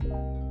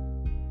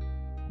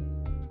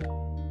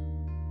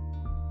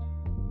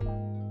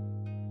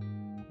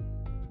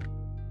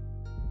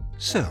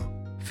So,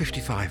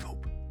 55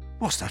 Up,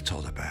 what's that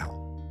all about?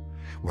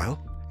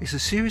 Well, it's a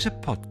series of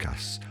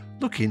podcasts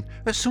looking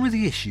at some of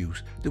the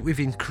issues that we've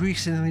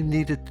increasingly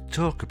needed to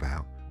talk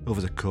about over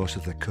the course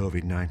of the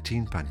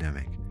COVID-19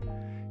 pandemic.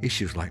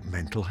 Issues like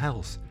mental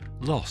health,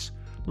 loss,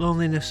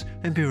 loneliness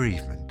and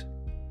bereavement.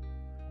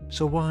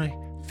 So why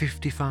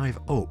 55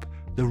 Up,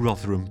 the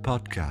Rotherham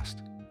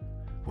podcast?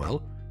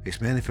 Well,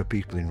 it's mainly for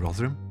people in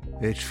Rotherham,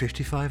 aged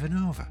 55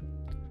 and over.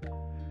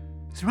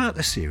 Throughout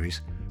the series,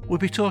 we'll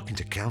be talking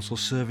to council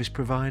service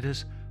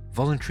providers,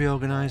 voluntary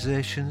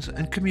organisations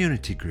and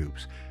community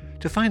groups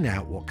to find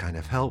out what kind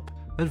of help,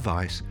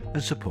 advice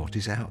and support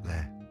is out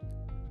there.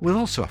 We'll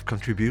also have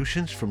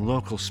contributions from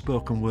local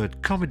spoken word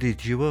comedy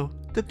duo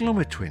the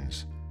Glummer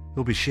Twins,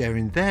 who'll be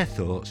sharing their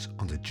thoughts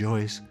on the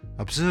joys,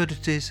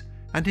 absurdities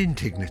and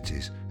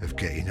indignities of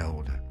getting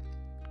older.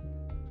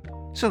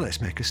 So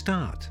let's make a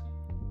start.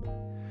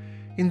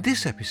 In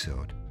this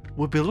episode,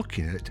 we'll be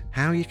looking at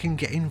how you can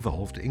get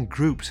involved in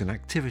groups and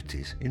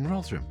activities in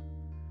Rotherham.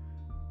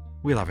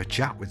 We'll have a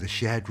chat with the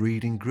shared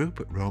reading group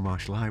at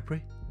Romarsh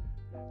Library,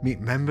 meet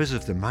members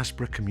of the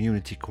Masborough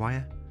Community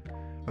Choir,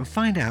 and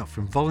find out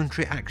from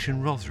Voluntary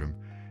Action Rotherham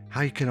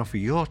how you can offer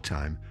your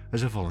time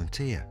as a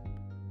volunteer.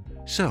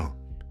 So,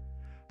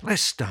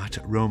 let's start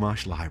at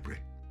Romarsh Library.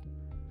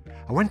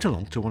 I went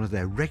along to one of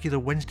their regular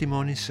Wednesday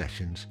morning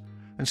sessions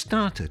and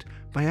started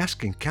by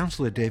asking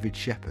Councillor David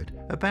Shepherd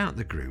about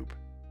the group.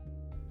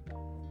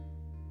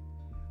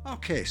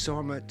 Okay, so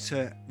I'm at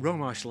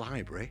Romarsh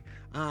Library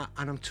and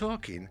I'm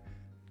talking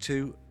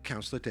to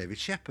Councillor David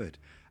Shepherd,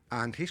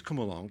 and he's come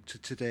along to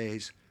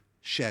today's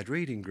shared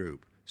reading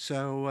group.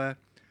 So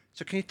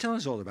can you tell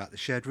us all about the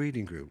shared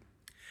reading group?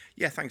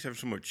 Yeah, thanks ever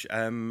so much.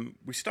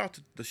 We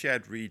started the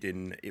shared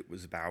reading, it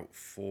was about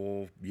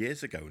 4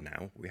 years ago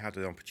now. We had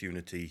an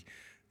opportunity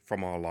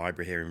from our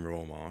library here in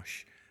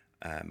Romarsh,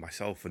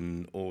 myself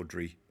and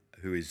Audrey,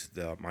 who is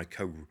my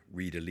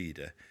co-reader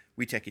leader.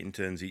 We take it in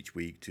turns each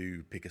week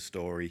to pick a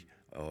story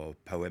or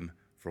poem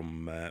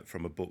from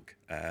a book,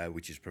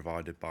 which is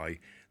provided by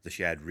the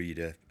Shared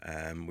Reader,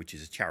 which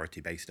is a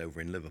charity based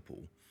over in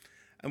Liverpool.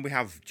 And we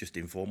have just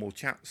informal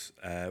chats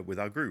with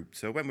our group.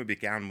 So when we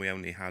began, we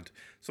only had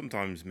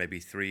sometimes maybe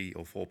 3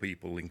 or 4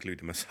 people,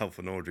 including myself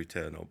and Audrey,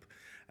 turn up.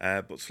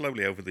 But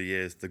slowly over the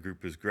years, the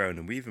group has grown,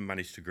 and we even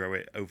managed to grow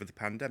it over the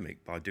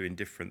pandemic by doing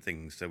different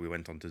things. So we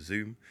went on to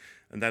Zoom,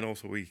 and then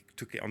also we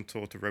took it on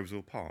tour to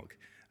Roseville Park.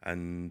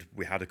 And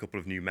we had a couple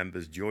of new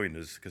members join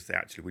us because they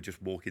actually were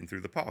just walking through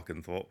the park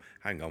and thought,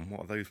 hang on, what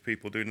are those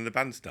people doing in the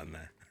bandstand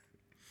there?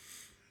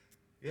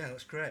 Yeah,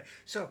 that's great.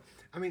 So,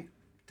 I mean,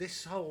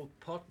 this whole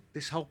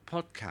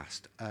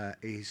podcast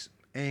is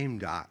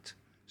aimed at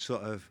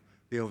sort of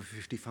the over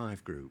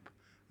 55 group,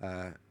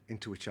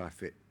 into which I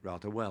fit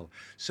rather well.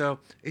 So,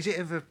 is it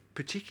of a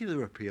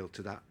particular appeal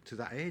to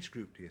that age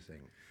group, do you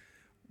think?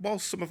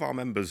 Whilst some of our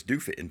members do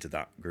fit into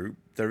that group,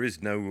 there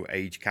is no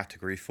age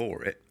category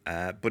for it,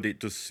 but it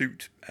does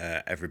suit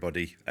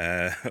everybody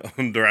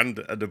under and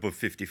above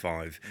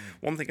 55.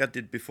 One thing I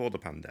did before the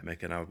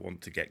pandemic, and I want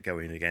to get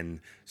going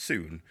again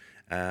soon,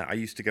 I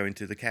used to go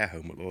into the care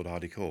home at Lord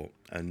Hardy Court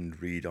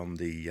and read on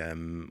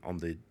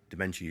the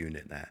dementia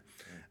unit there.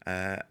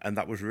 And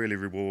that was really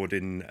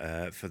rewarding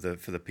for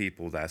the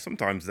people there.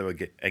 Sometimes they were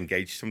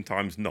engaged,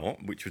 sometimes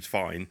not, which was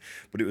fine.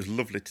 But it was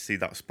lovely to see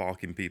that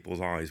spark in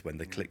people's eyes when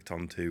they clicked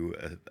onto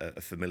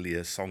a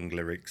familiar song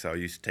lyric. So I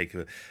used to take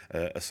a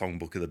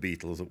songbook of the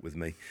Beatles up with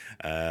me,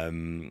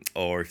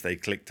 or if they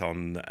clicked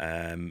on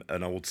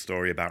an old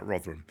story about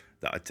Rotherham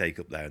that I'd take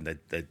up there, and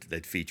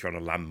they'd feature on a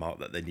landmark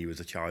that they knew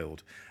as a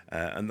child,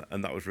 and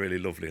that was really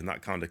lovely. And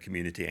that kind of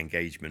community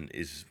engagement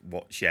is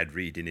what shared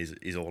reading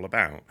is all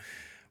about.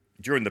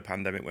 During the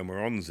pandemic, when we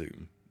were on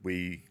Zoom,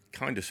 we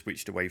kind of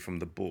switched away from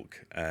the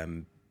book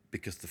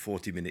because the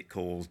 40-minute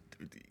calls,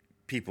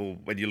 people,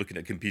 when you're looking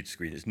at a computer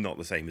screen, it's not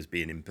the same as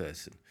being in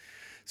person.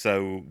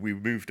 So we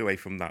moved away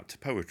from that to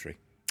poetry.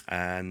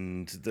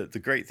 And the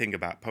great thing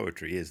about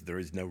poetry is there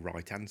is no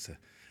right answer.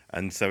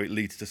 And so it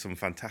leads to some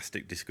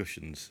fantastic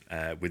discussions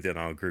within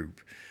our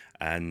group.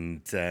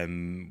 And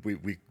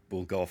we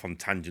will go off on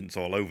tangents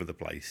all over the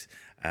place.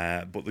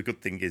 But the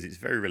good thing is it's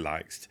very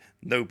relaxed.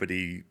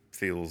 Nobody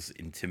feels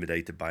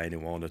intimidated by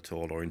anyone at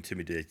all, or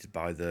intimidated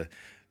by the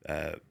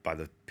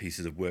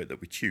pieces of work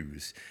that we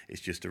choose. It's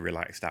just a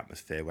relaxed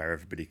atmosphere where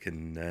everybody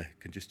can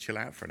just chill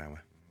out for an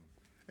hour.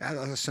 Yeah,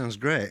 that sounds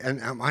great.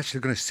 And I'm actually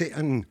going to sit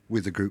in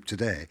with the group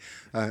today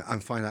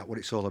and find out what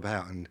it's all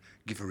about and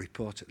give a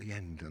report at the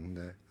end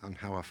on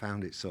how I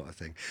found it, sort of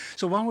thing.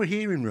 So while we're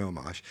here in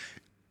Romarsh,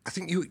 I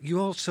think you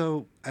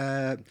also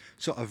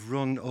sort of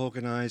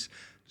organise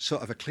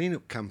sort of a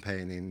clean-up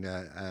campaign in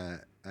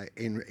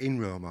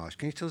Romarsh.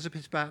 Can you tell us a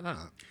bit about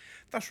that?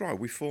 That's right.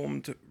 We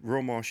formed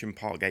Romarsh and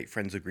Parkgate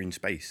Friends of Green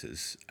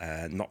Spaces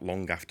not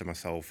long after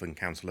myself and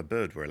Councillor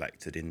Bird were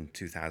elected in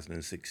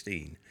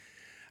 2016.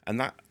 And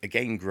that,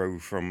 again, grew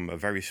from a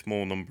very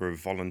small number of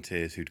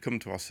volunteers who'd come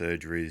to our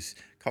surgeries,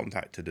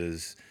 contacted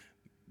us,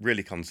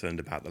 really concerned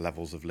about the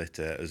levels of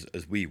litter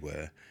as we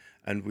were,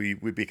 and we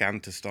began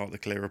to start the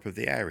clear up of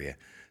the area.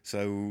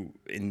 So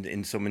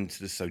in some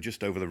instances, so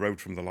just over the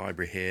road from the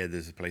library here,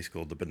 there's a place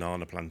called the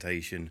Banana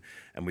Plantation,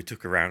 and we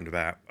took around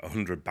about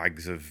 100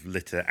 bags of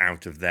litter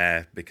out of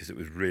there because it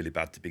was really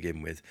bad to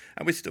begin with.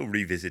 And we still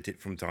revisit it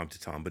from time to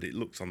time, but it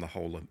looks on the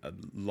whole a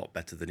lot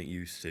better than it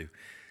used to.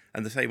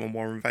 And the same on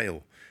Warren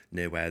Vale,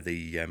 near where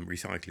the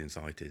recycling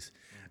site is.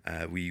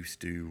 We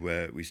used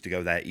to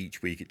go there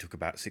each week. It took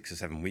about 6 or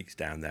 7 weeks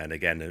down there, and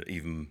again, an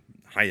even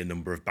higher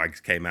number of bags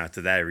came out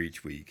of there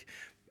each week.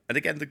 And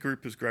again, the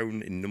group has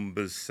grown in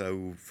numbers.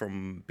 So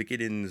from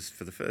beginnings,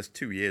 for the first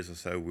 2 years or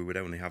so, we would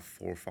only have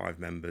 4 or 5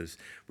 members.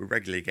 We're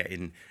regularly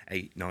getting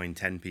 8, 9,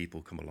 10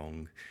 people come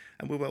along.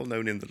 And we're well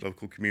known in the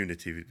local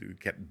community. We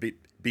kept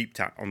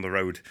beeped at on the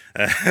road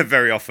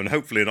very often,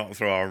 hopefully not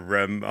through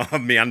our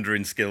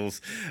meandering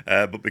skills,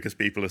 but because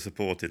people are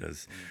supporting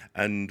us.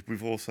 And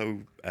we've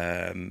also,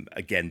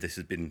 again, this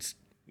has been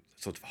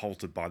sort of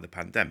halted by the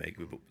pandemic,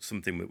 but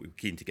something that we're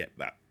keen to get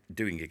back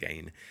doing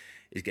again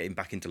is getting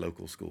back into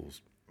local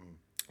schools.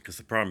 Because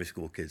the primary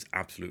school kids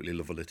absolutely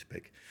love a litter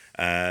pick,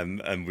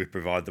 and we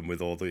provide them with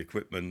all the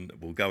equipment.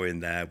 We'll go in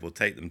there, we'll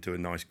take them to a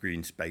nice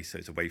green space so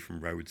it's away from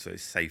roads, so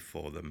it's safe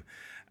for them.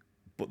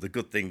 But the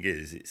good thing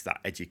is it's that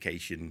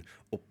education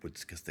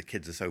upwards, because the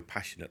kids are so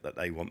passionate that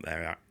they want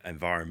their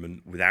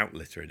environment without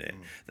litter in it,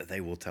 that they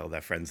will tell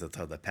their friends, they'll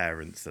tell their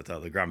parents, they'll tell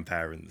their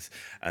grandparents,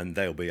 and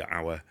they'll be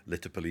our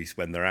litter police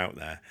when they're out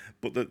there.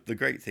 But the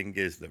great thing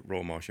is that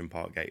Royal Marsh and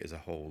Parkgate as a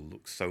whole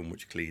looks so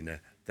much cleaner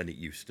than it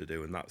used to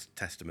do, and that's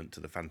testament to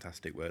the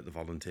fantastic work the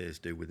volunteers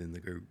do within the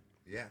group.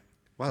 Yeah.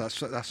 Well,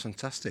 that's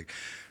fantastic.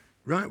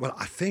 Right, well,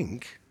 I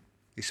think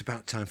it's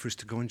about time for us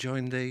to go and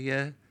join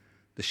the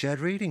shared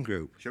reading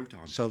group.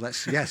 Showtime. So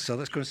let's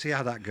go and see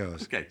how that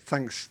goes. Okay.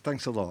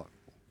 Thanks a lot.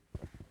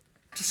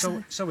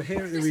 So we're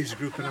here at the readers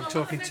group, and I'm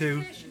talking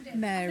to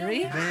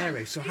Mary.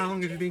 Mary. So how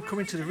long have you been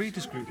coming to the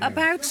readers group now?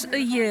 About a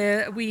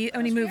year. We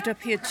only moved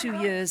up here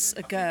 2 years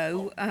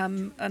ago,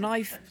 and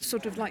I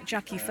sort of, like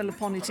Jackie, fell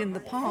upon it in the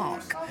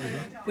park,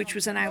 which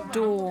was an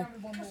outdoor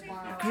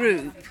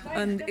group,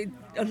 and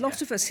a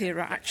lot of us here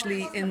are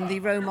actually in the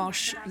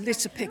Romarsh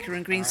Litter Picker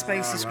and Green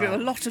Spaces group. A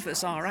lot of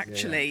us are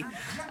actually.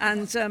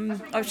 And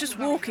I was just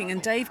walking,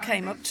 and Dave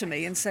came up to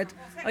me and said,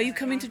 "Are you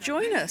coming to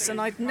join us?"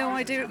 And I'd no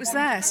idea it was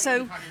there.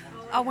 So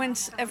I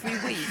went every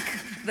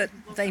week that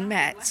they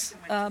met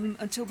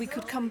until we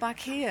could come back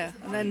here,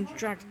 and then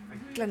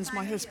Glenn's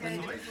my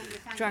husband,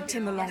 dragged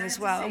him along as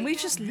well, and we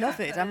just love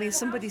it. I mean,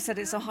 somebody said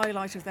it's a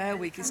highlight of their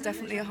week. It's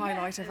definitely a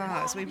highlight of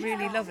ours. We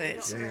really love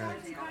it. Yeah.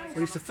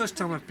 Well, it's the first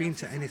time I've been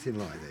to anything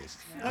like this.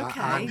 Okay.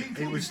 And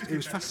it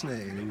was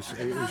fascinating.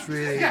 It was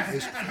really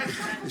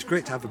it's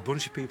great to have a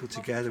bunch of people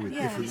together with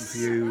different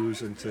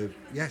views, and it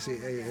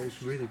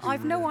was really good.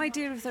 I've no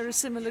idea if there are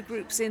similar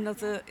groups in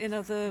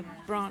other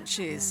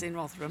branches in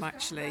Rotherham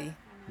actually.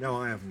 No,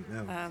 I haven't.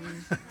 No.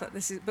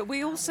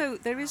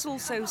 But there is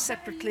also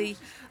separately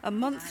a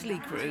monthly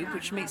group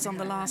which meets on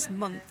the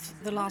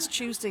last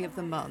Tuesday of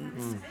the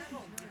month.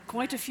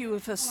 Quite a few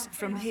of us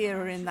from here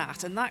are in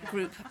that, and that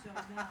group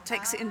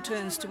takes it in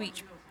turns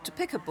to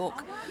pick a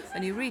book,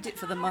 and you read it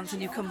for the month,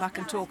 and you come back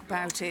and talk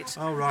about it.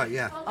 Oh right,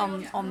 yeah.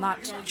 On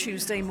that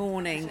Tuesday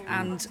morning,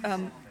 and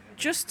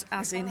just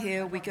as in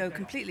here, we go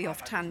completely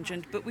off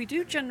tangent, but we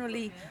do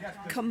generally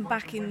come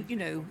back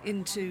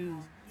into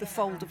the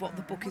fold of what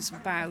the book is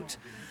about.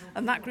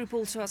 And that group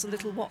also has a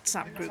little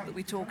WhatsApp group that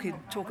we talk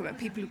about.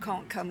 People who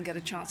can't come get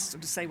a chance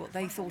to say what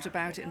they thought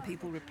about it, and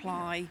people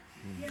reply.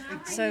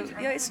 So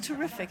yeah, it's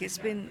terrific. It's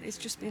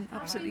just been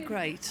absolutely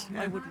great.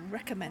 I would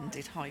recommend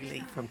it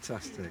highly.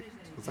 Fantastic.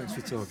 Well, thanks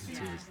for talking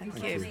to us.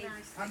 Thank you.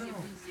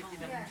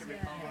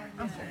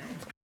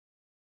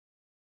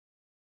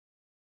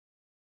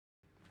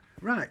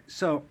 Right,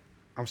 so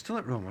I'm still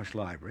at Romarsh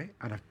Library,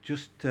 and I've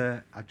just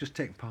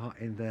taken part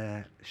in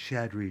their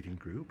shared reading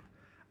group,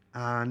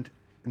 and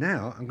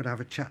now I'm going to have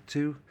a chat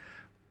to,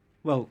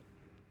 well,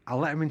 I'll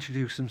let them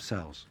introduce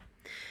themselves.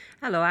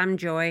 Hello, I'm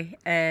Joy.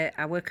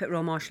 I work at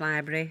Romarsh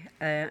Library,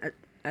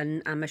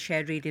 and I'm a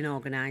shared reading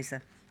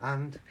organiser.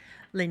 And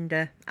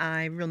Linda,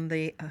 I run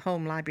the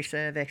home library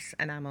service,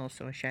 and I'm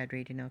also a shared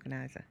reading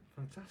organiser.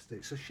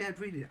 fantastic. So shared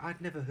reading,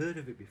 I'd never heard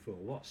of it before.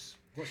 What's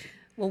it?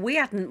 Well, we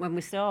hadn't when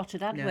we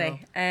started, had we?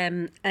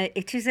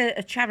 It is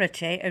a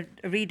charity,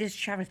 a readers'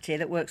 charity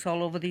that works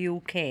all over the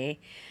UK,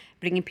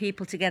 bringing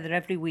people together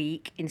every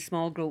week in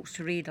small groups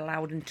to read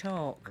aloud and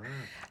talk.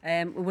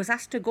 We was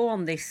asked to go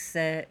on this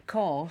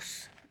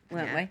course,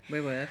 weren't we?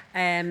 We were.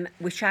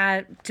 Which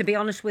I, to be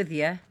honest with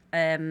you,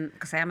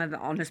 because I am an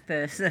honest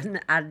person,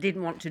 I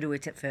didn't want to do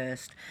it at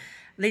first.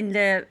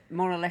 Linda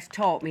more or less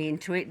taught me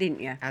into it,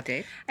 didn't you? I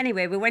did.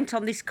 Anyway, we went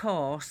on this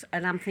course,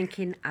 and I'm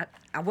thinking,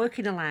 I work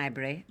in a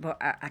library, but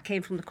I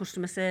came from the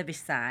customer service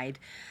side,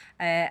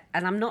 and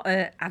I'm not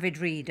an avid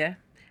reader.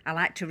 I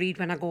like to read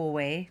when I go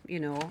away,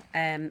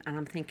 and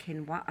I'm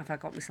thinking, what have I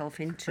got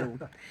myself into?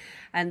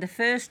 And the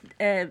first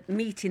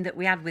meeting that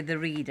we had with the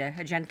reader,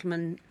 a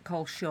gentleman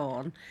called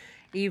Sean,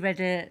 he read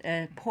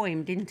a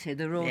poem, didn't he?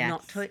 The Road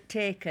Not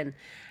Taken.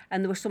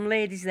 And there were some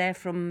ladies there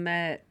from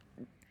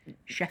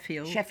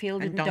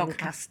Sheffield and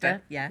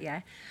Doncaster.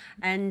 Yeah.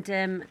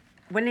 And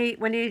when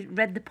he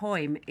read the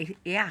poem,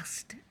 he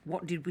asked,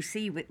 what did we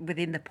see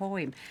within the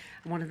poem?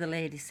 And one of the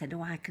ladies said,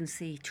 I can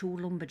see 2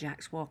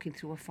 lumberjacks walking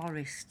through a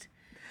forest.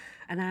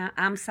 And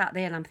I'm sat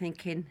there and I'm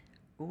thinking,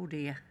 oh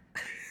dear,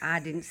 I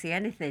didn't see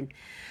anything.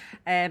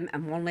 And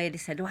one lady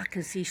said, I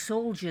can see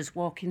soldiers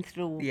walking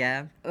through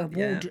a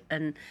wood.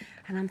 And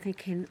I'm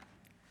thinking,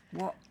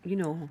 what,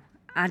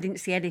 I didn't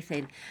see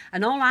anything.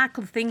 And all I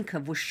could think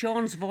of was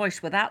Sean's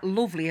voice were that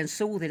lovely and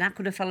soothing. I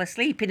could have fell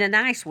asleep in a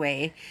nice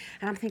way.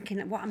 And I'm thinking,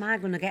 what am I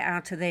going to get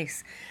out of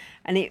this?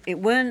 And it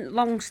weren't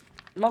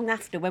long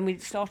after when we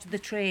started the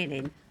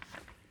training.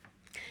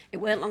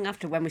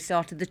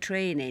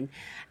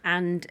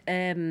 And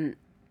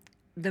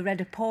they read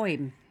a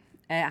poem.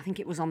 I think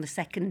it was on the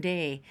second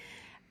day.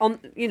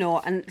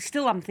 And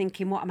still I'm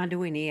thinking, what am I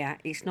doing here?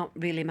 It's not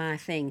really my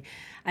thing.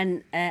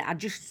 And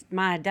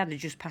my dad had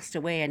just passed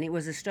away, and it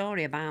was a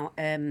story about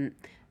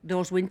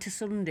those winter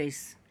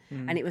Sundays.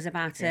 And it was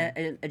about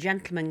a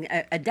gentleman,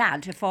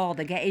 a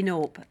father getting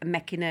up and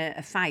making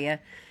a fire,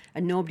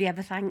 and nobody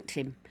ever thanked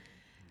him.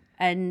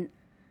 And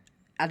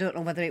I don't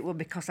know whether it was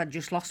because I'd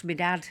just lost my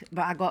dad,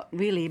 but I got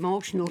really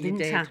emotional,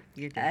 didn't I?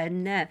 You did.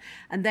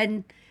 And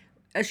then,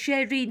 as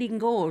shared reading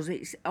goes,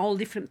 it's all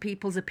different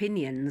people's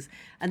opinions.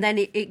 And then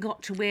it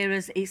got to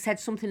whereas it said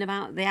something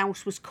about the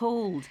house was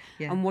cold.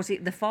 Yeah. And was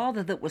it the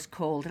father that was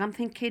cold? And I'm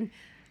thinking,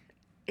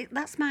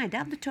 that's my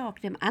dad they're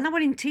talking to him. And I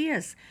went in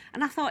tears.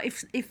 And I thought,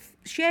 if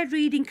shared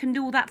reading can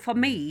do that for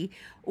me,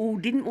 who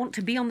didn't want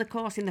to be on the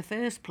course in the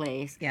first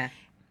place,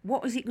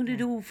 what was it going to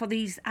do for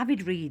these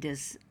avid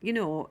readers?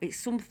 It's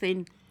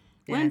something,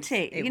 weren't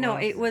it?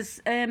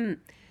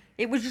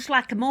 It was just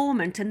like a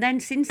moment. And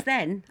then since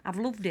then, I've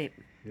loved it.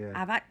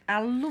 Yeah.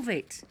 I love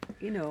it,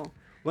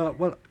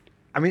 Well,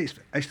 I mean,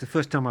 it's the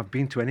first time I've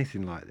been to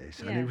anything like this,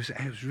 and Yeah.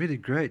 it was really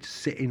great to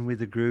sit in with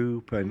the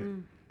group,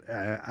 and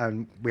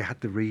we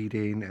had the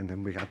reading, and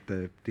then we had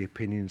the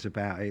opinions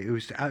about it. It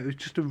was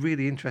just a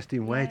really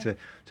interesting way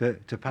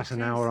to pass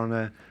an hour on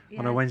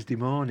a Wednesday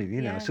morning,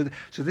 Yeah.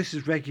 So this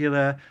is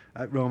regular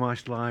at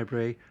Romeist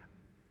Library.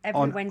 Every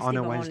on Wednesday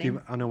a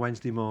morning. on a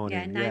Wednesday morning.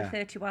 Yeah,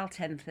 9:30 while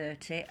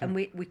 10:30, and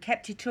we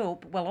kept it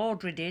up. Well,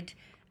 Audrey did.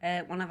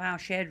 One of our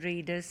shared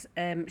readers,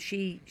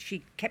 she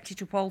kept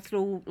it up all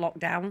through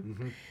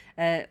lockdown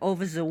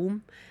over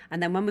Zoom.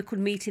 And then when we could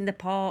meet in the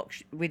park,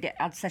 we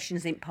had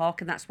sessions in park,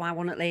 and that's why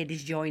one of the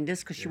ladies joined us,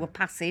 because she were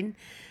passing.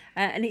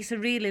 And it's a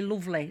really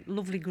lovely,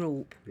 lovely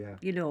group,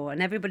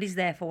 and everybody's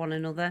there for one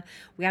another.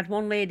 We had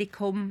one lady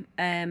come,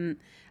 and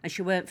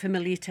she weren't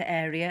familiar to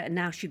area, and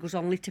now she goes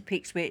on litter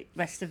picks with the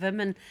rest of them,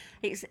 and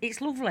it's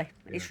lovely.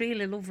 Yeah. It's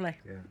really lovely.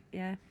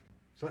 Yeah.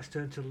 So let's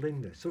turn to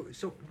Linda.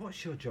 So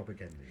what's your job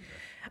again, Linda?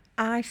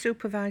 I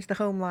supervise the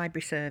home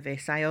library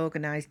service. I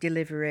organise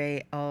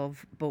delivery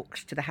of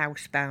books to the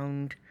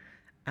housebound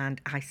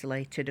and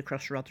isolated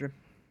across Rotherham.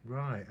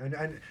 Right,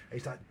 and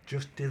is that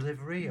just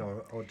delivery,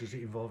 or does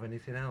it involve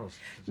anything else?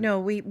 No,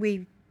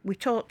 we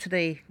talk to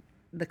the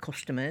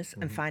customers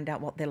and find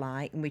out what they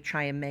like, and we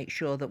try and make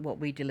sure that what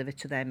we deliver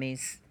to them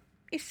is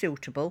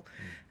suitable.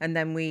 And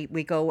then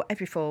we go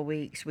every 4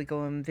 weeks, we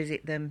go and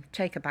visit them,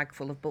 take a bag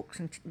full of books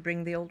and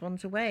bring the old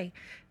ones away.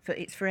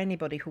 It's for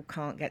anybody who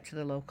can't get to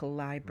the local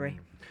library.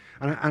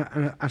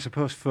 And I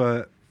suppose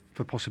for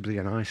possibly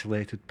an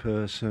isolated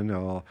person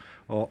or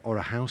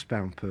a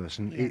housebound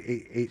person,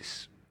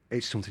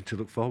 it's something to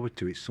look forward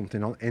to. It's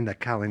something in their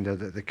calendar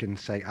that they can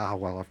say,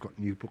 well, I've got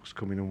new books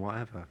coming and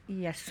whatever.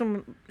 Yes,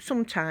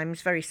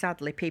 sometimes, very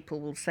sadly,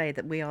 people will say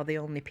that we are the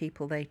only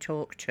people they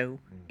talk to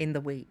in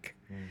the week.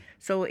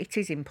 So it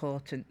is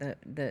important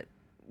that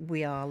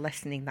we are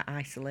lessening that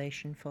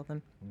isolation for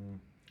them.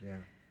 Yeah.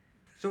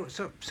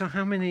 So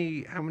how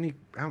many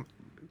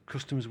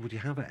customers would you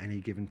have at any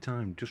given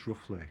time, just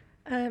roughly?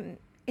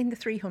 In the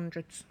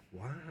 300s.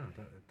 Wow,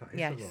 that is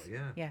Yes. a lot.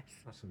 Yeah. Yes.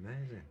 That's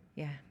amazing.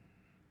 Yeah.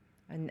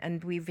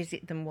 And we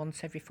visit them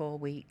once every 4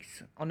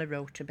 weeks on a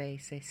rota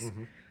basis.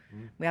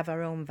 We have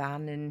our own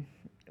van, and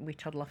we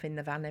toddle off in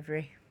the van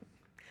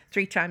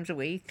 3 times a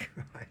week.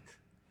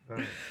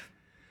 Right.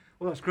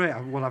 Well, that's great.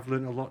 I've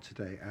learned a lot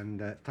today,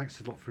 and thanks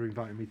a lot for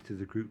inviting me to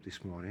the group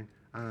this morning,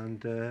 and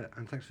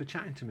thanks for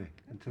chatting to me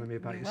and telling me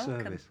about You're your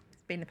welcome. service. It's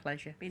been a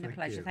pleasure. Been a Thank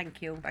pleasure. you.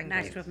 Thank you. Thank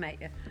Nice you. to have met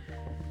you.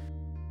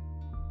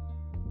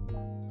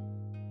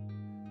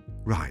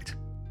 Right.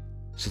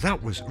 So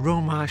that was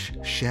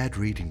Romeist Shared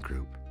Reading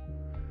Group.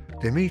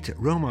 They meet at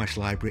Romeist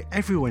Library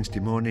every Wednesday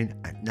morning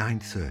at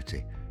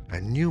 9:30,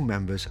 and new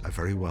members are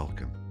very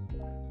welcome.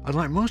 And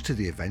like most of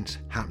the events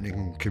happening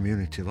in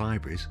community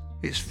libraries,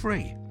 it's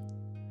free.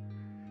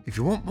 If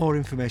you want more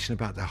information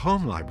about the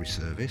home library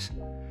service,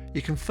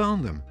 you can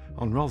phone them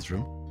on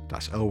Rotherham,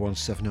 that's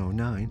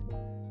 01709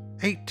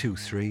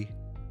 823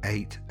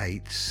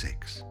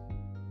 886.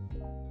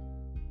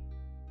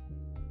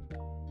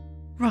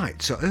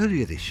 Right, so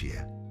earlier this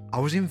year, I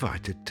was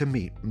invited to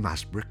meet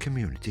Masborough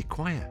Community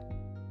Choir.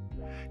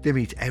 They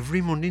meet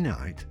every Monday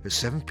night at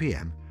 7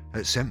 p.m.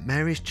 at St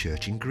Mary's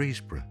Church in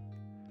Greesborough.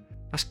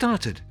 I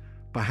started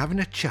by having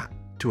a chat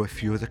to a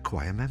few of the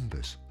choir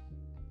members.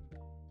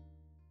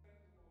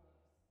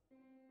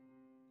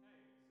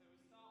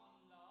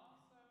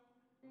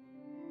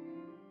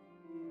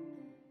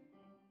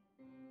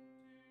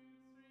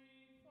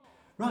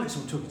 Right,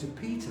 so I'm talking to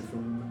Peter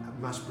from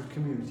Masborough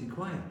Community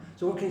Choir.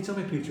 So what can you tell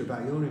me, Peter,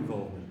 about your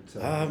involvement? In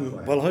the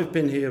choir? Well, I've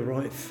been here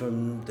right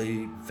from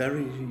the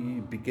very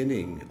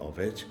beginning of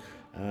it.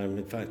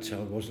 In fact, I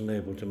wasn't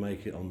able to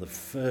make it on the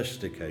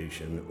first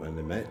occasion when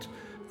they met,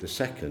 the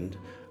second,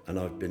 and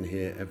I've been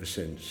here ever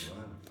since.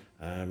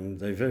 Wow.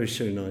 They very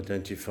soon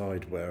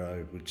identified where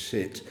I would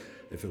sit,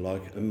 if you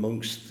like,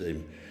 amongst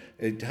them.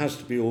 It has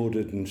to be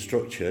ordered and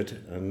structured,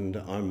 and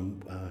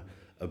I'm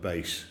a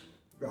bass.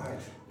 Right.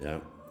 Yeah.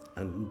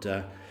 And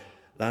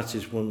that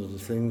is one of the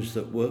things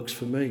that works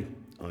for me.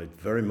 I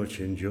very much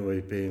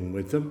enjoy being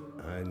with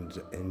them and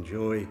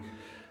enjoy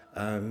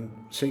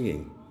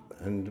singing.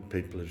 And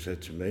people have said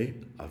to me,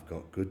 I've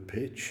got good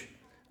pitch,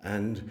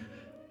 and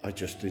I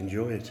just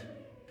enjoy it.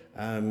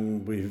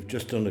 We've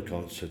just done a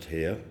concert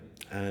here,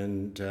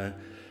 and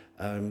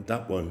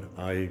that one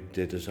I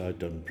did as I'd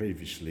done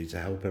previously to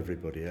help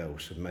everybody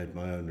else, and made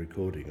my own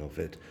recording of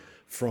it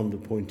from the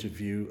point of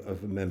view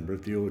of a member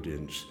of the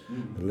audience.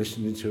 And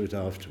listening to it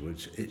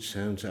afterwards, it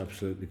sounds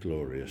absolutely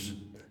glorious.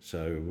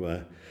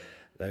 So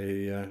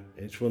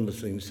it's one of the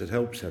things that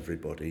helps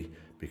everybody,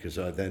 because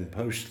I then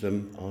post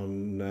them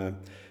on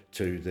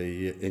to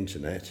the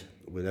internet,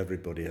 where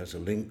everybody has a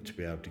link to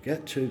be able to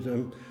get to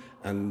them,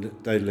 and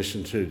they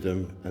listen to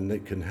them, and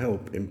it can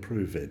help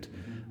improve it.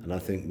 And I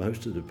think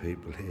most of the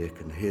people here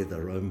can hear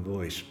their own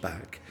voice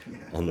back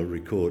on the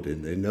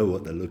recording. They know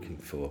what they're looking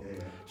for.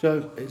 Yeah.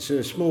 So it's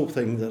a small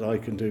thing that I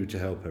can do to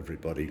help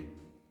everybody.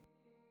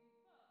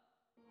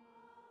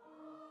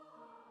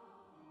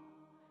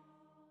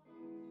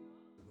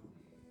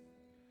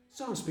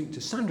 So I'm speaking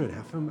to Sandra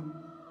now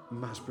from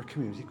Masborough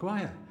Community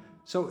Choir.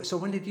 So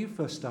when did you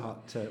first start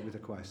with the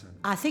choir, Sandra?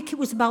 I think it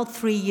was about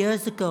 3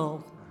 years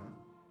ago.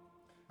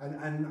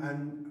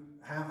 And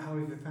how have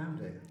you found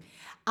it?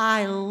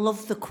 I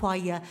love the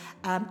choir.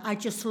 I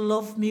just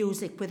love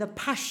music with a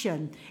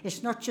passion.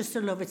 It's not just a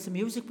love, it's a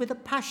music with a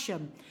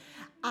passion.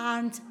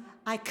 And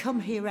I come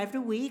here every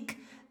week,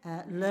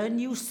 learn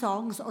new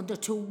songs under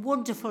two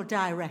wonderful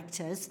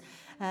directors.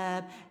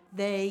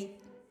 They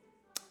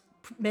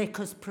make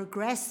us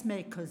progress,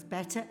 make us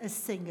better as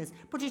singers.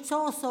 But it's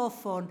also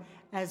fun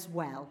as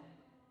well.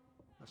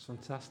 That's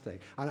fantastic.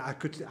 And I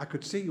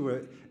could see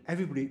where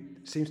everybody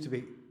seems to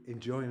be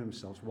enjoying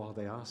themselves while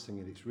they are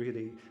singing. It's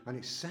really, and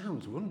it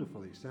sounds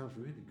wonderful. It sounds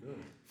really good.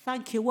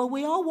 Thank you. Well,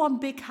 we are one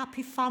big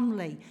happy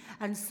family,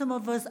 and some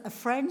of us are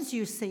friends,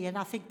 you see, and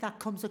I think that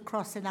comes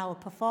across in our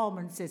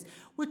performances,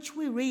 which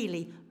we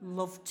really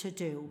love to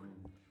do.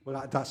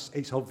 Well,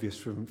 it's obvious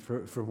from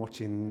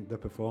watching the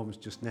performance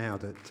just now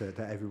that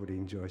everybody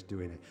enjoys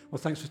doing it. Well,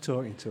 thanks for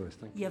talking to us.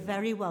 Thank you. You're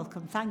very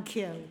welcome. Thank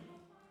you.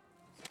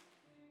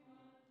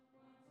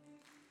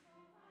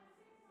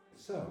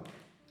 So,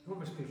 who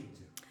am I speaking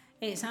to?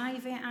 It's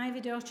Ivy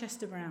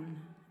Dorchester-Brown,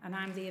 and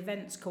I'm the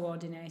events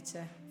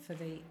coordinator for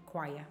the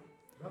choir.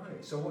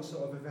 Right, so what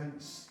sort of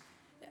events?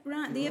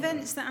 Right, the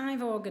events that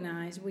I've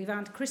organised, we've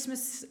had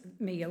Christmas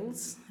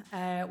meals,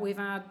 we've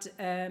had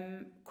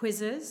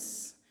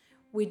quizzes,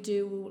 we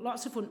do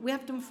lots of fun. We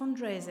have done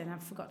fundraising, I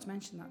forgot to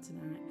mention that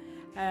tonight.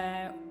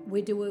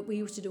 We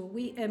used to do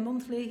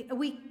a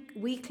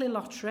weekly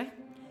lottery.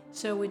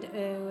 So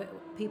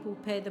people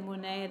paid the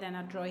money, then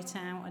I'd draw it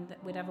out, and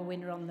we'd have a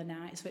winner on the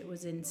night, so it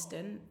was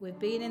instant. We've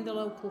been in the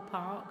local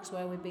parks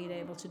where we've been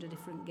able to do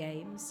different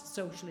games,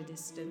 socially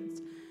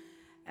distanced.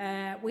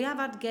 We have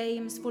had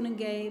games, fun and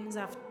games.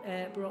 I've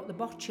brought the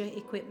bocce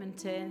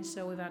equipment in,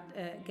 so we've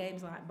had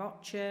games like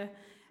bocce.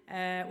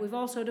 We've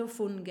also done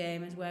fun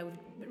games where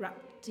we've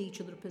wrapped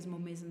each other up as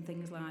mummies and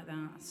things like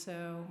that.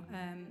 So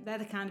they're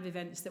the kind of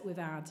events that we've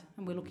had,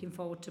 and we're looking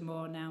forward to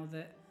more now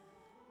that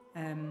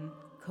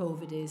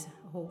COVID is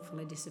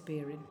hopefully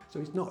disappearing.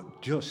 So it's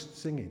not just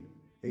singing.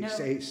 It's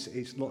No.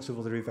 it's lots of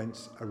other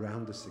events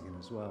around the singing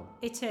as well.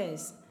 It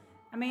is.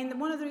 I mean,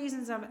 one of the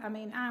reasons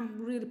I'm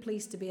really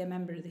pleased to be a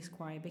member of this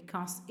choir,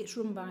 because it's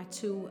run by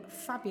two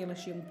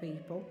fabulous young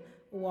people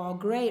who are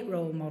great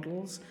role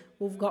models,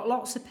 who've got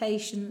lots of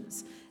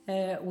patience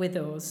with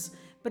us.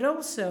 But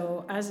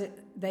also, as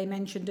they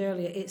mentioned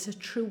earlier, it's a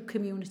true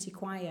community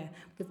choir.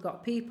 We've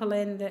got people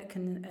in that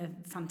can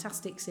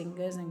fantastic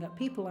singers, and got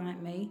people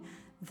like me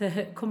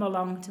that come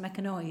along to make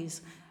a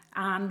noise.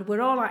 And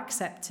we're all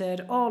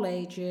accepted, all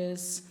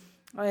ages,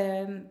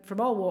 from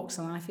all walks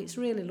of life. It's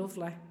really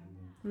lovely.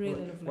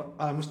 Really lovely. Well,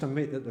 I must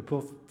admit that the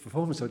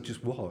performance I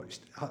just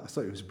watched, I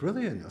thought it was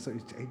brilliant. I thought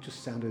it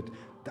just sounded,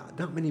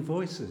 that many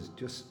voices,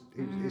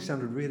 it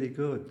sounded really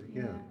good.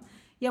 Yeah.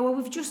 Yeah, well,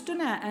 we've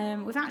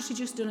actually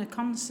just done a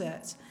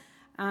concert,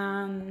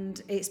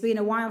 and it's been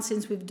a while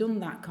since we've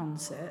done that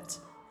concert,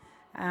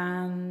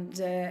 and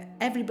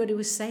everybody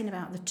was saying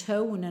about the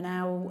tone and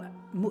how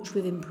much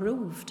we've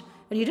improved.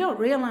 And you don't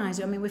realise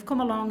it. I mean, we've come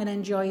along and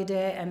enjoyed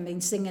it and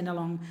been singing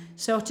along.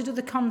 So to do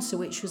the concert,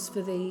 which was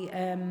for the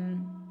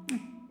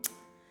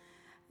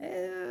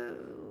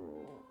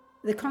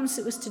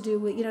concert was to do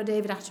with,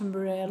 David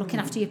Attenborough, looking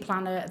after your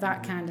planet,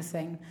 that kind of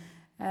thing.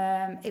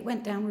 It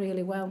went down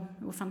really well.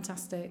 It was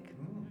fantastic.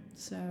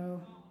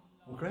 So.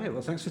 Well, great.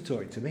 Well, thanks for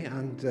talking to me.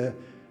 And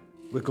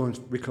we're going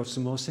to record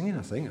some more singing,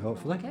 I think,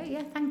 hopefully. Okay,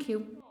 yeah, thank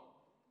you.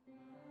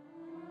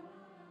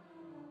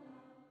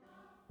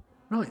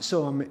 Right,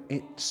 so I'm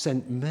at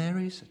St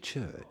Mary's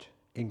Church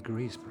in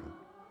Greensboro.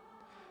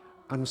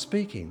 I'm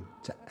speaking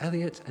to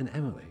Elliot and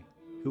Emily,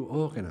 who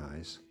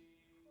organise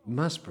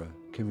Masborough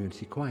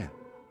Community Choir.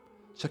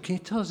 So can you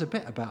tell us a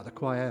bit about the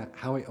choir,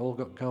 how it all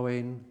got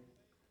going,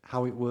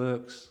 how it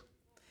works?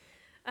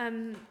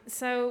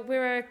 So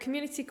we're a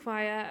community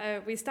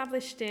choir. We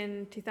established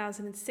in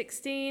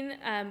 2016.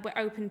 We're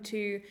open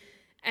to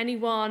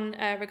anyone,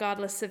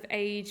 regardless of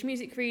age,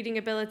 music reading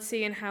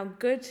ability, and how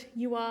good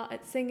you are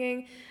at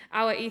singing.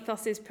 Our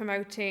ethos is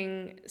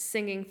promoting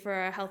singing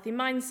for a healthy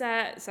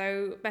mindset,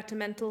 so better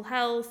mental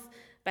health,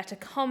 better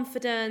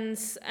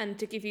confidence, and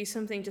to give you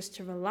something just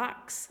to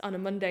relax on a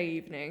Monday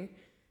evening.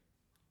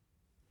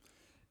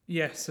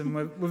 Yes, and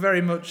we're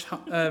very much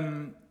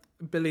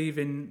believe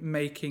in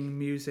making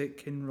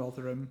music in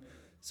Rotherham.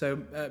 So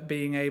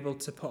being able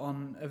to put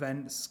on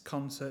events,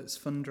 concerts,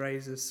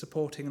 fundraisers,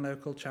 supporting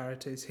local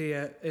charities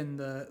here in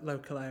the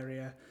local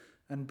area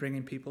and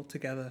bringing people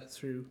together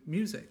through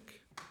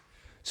music.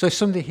 So if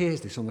somebody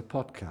hears this on the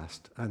podcast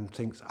and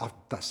thinks, oh,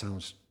 that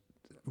sounds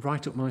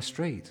right up my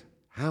street,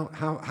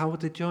 how would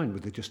they join?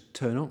 Would they just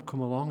turn up, come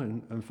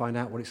along and find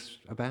out what it's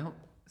about?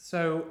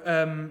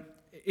 So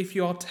if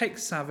you are tech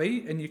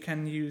savvy and you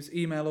can use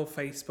email or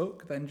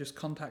Facebook, then just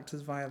contact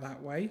us via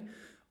that way.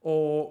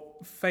 Or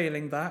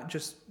failing that,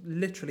 just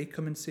literally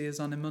come and see us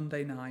on a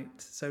Monday night.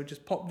 So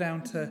just pop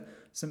down to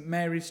St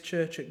Mary's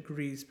Church at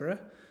Greensboro.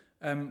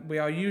 We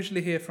are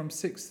usually here from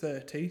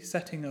 6:30,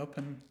 setting up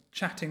and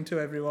chatting to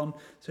everyone.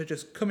 So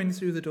just come in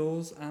through the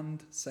doors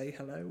and say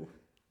hello.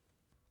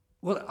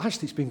 Well,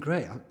 actually, it's been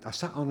great. I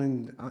sat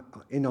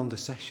in on the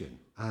session,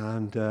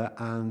 and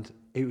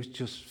it was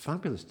just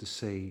fabulous to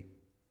see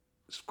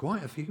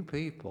quite a few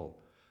people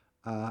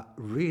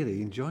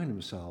really enjoying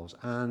themselves,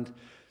 and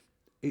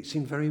it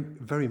seemed very,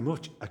 very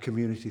much a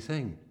community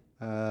thing.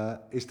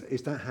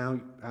 Is that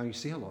how you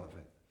see a lot of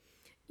it?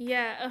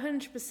 Yeah,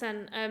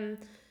 100%.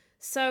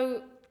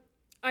 So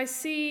I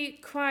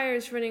see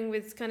choirs running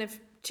with kind of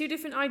two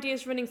different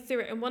ideas running through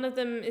it, and one of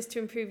them is to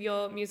improve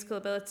your musical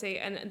ability,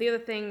 and the other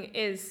thing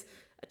is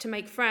to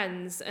make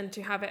friends and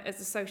to have it as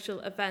a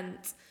social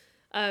event.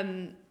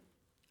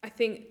 I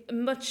think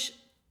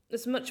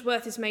as much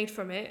worth is made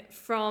from it,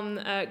 from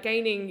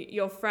gaining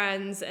your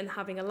friends and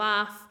having a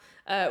laugh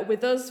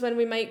with us when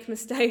we make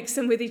mistakes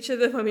and with each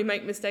other when we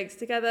make mistakes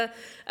together,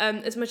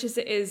 as much as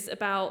it is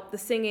about the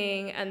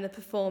singing and the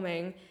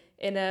performing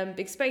in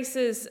big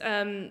spaces,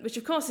 which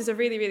of course is a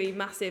really, really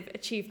massive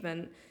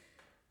achievement.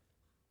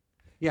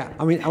 Yeah,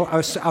 I mean, I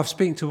was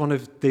speaking to one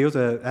of the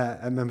other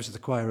members of the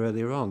choir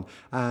earlier on,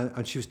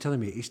 and she was telling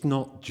me it's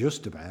not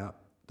just about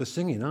the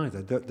singing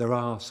either. There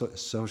are sort of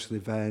social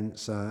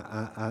events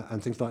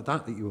and things like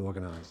that you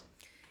organise.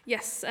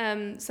 Yes,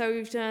 so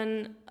we've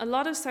done a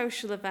lot of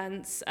social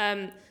events.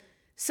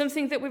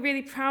 Something that we're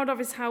really proud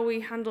of is how we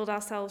handled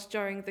ourselves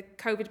during the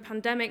COVID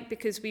pandemic,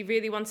 because we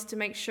really wanted to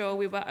make sure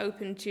we were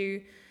open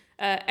to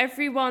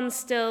everyone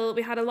still.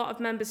 We had a lot of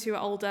members who were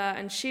older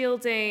and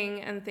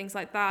shielding and things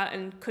like that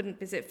and couldn't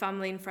visit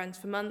family and friends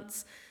for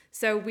months.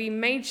 So we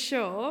made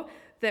sure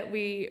that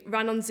we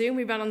ran on Zoom.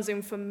 We ran on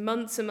Zoom for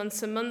months and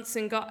months and months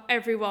and got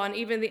everyone,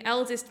 even the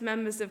eldest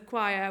members of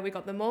choir, we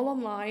got them all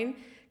online,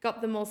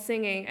 got them all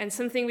singing. And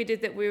something we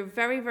did that we were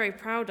very, very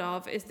proud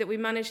of is that we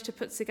managed to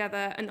put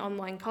together an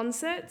online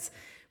concert.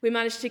 We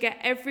managed to get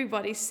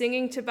everybody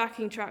singing to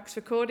backing tracks,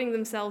 recording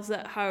themselves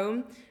at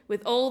home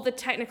with all the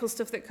technical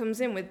stuff that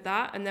comes in with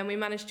that. And then we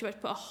managed to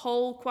put a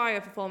whole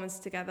choir performance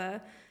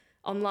together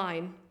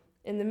online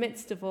in the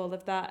midst of all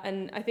of that.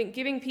 And I think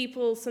giving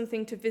people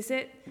something to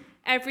visit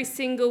every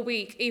single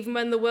week, even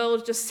when the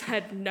world just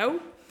said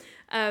no,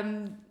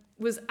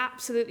 was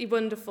absolutely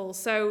wonderful.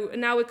 So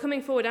now we're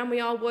coming forward and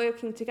we are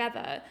working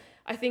together.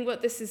 I think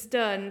what this has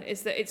done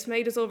is that it's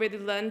made us all really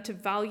learn to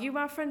value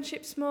our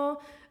friendships more.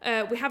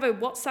 We have a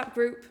WhatsApp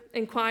group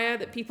in choir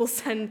that people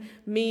send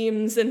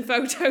memes and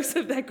photos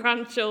of their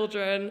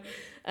grandchildren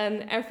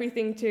and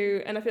everything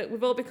to, and I feel like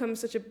we've all become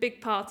such a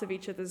big part of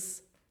each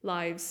other's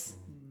lives.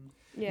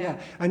 Yeah.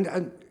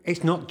 And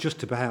it's not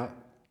just about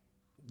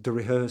the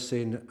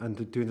rehearsing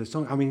and doing the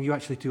song. I mean, you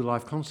actually do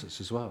live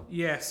concerts as well.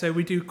 Yeah, so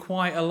we do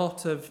quite a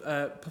lot of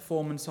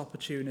performance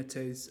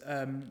opportunities,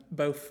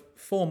 both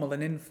formal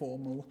and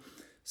informal.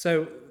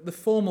 So the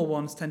formal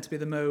ones tend to be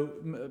the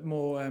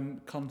more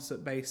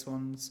concert-based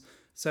ones.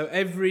 So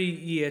every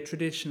year,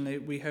 traditionally,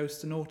 we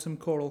host an autumn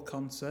choral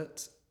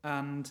concert,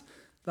 and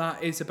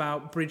that is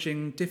about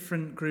bridging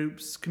different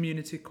groups,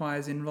 community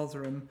choirs in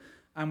Rotherham,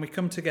 and we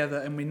come together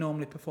and we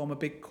normally perform a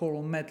big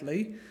choral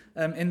medley.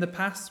 In the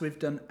past, we've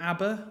done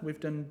ABBA, we've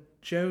done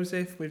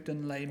Joseph, we've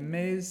done Les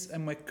Mis,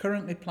 and we're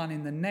currently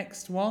planning the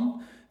next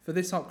one for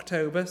this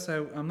October,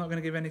 so I'm not going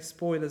to give any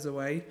spoilers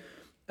away.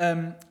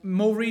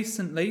 More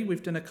recently,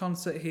 we've done a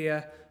concert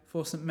here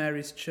for St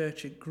Mary's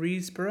Church at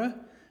Greensboro,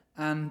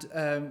 and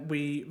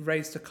we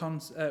raised a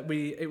concert.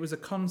 It was a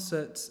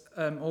concert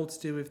all to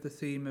do with the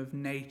theme of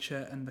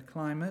nature and the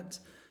climate.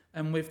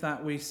 And with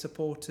that, we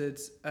supported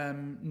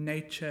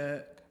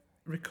Nature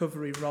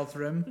Recovery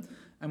Rotherham,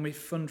 and we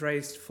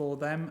fundraised for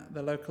them,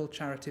 the local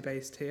charity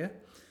based here.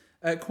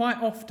 Quite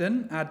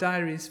often, our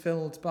diary is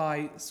filled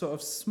by sort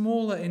of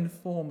smaller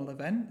informal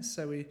events.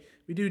 So we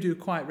do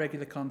quite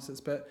regular concerts,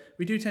 but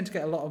we do tend to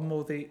get a lot of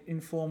more the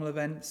informal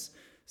events.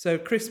 So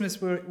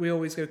Christmas, we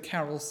always go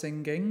carol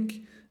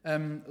singing.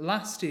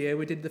 Last year,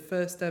 we did the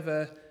first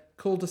ever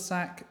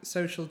cul-de-sac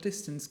social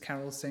distance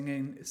carol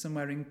singing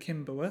somewhere in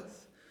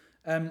Kimberworth.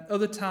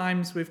 Other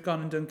times, we've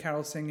gone and done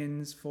carol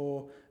singings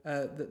for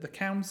the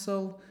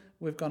council.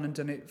 We've gone and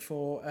done it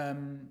for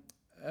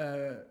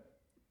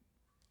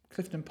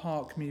Clifton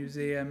Park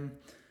Museum,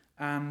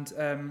 and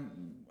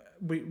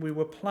we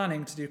were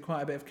planning to do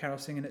quite a bit of carol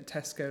singing at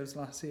Tesco's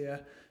last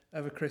year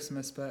over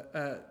Christmas,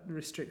 but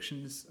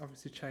restrictions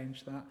obviously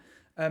changed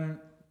that.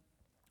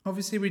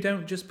 Obviously, we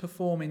don't just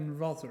perform in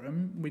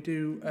Rotherham. We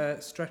do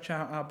stretch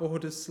out our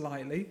borders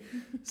slightly.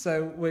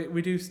 So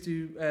we do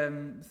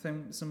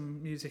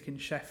some music in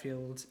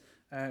Sheffield.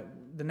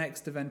 The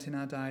next event in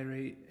our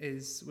diary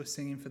is we're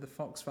singing for the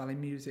Fox Valley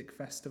Music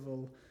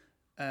Festival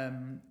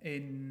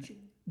in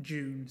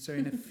June, so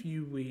in a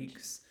few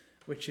weeks,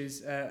 which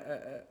is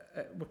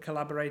we're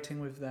collaborating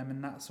with them,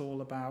 and that's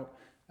all about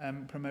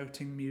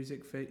promoting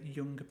music for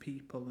younger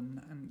people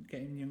and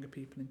getting younger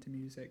people into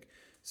music.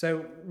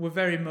 So we're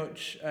very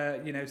much,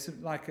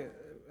 like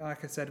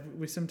I said,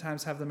 we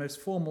sometimes have the most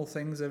formal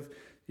things of,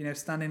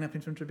 standing up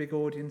in front of a big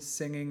audience,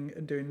 singing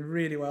and doing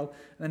really well.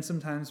 And then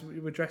sometimes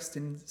we're dressed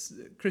in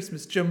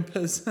Christmas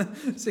jumpers,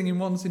 singing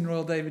once in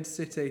Royal David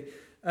City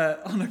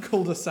on a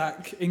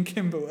cul-de-sac in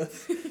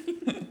Kimberworth.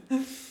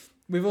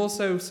 We've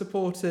also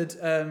supported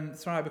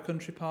Thriber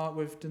Country Park.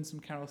 We've done some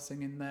carol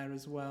singing there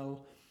as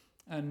well.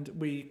 And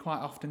we quite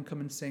often come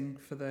and sing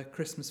for the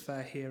Christmas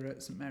fair here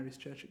at St Mary's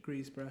Church at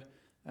Greesborough,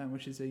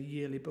 which is a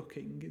yearly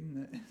booking,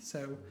 isn't it?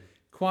 So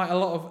quite a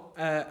lot of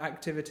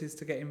activities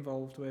to get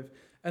involved with.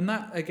 And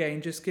that,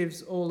 again, just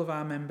gives all of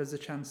our members a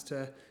chance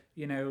to,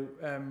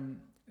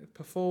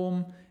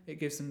 perform. It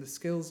gives them the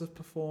skills of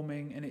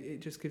performing, and it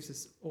just gives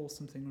us all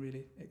something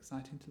really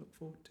exciting to look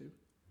forward to.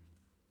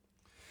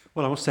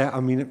 Well, I must say,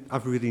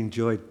 I've really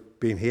enjoyed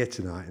being here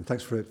tonight, and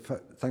thanks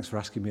for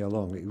asking me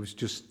along. It was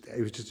just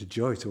a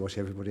joy to watch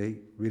everybody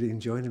really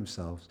enjoying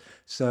themselves.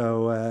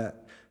 So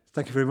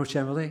thank you very much,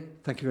 Emily.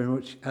 Thank you very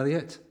much,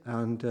 Elliot,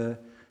 and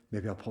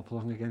maybe I'll pop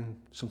along again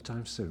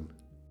sometime soon.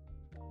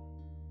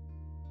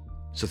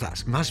 So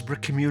that's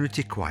Masborough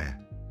Community Choir,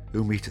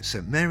 who meet at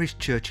St Mary's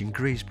Church in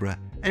Greesborough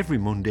every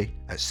Monday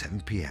at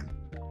 7 p.m.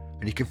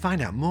 And you can find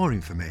out more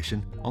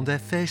information on their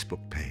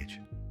Facebook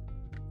page.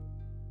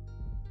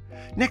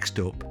 Next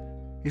up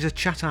is a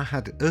chat I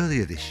had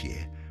earlier this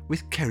year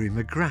with Kerry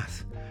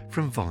McGrath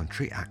from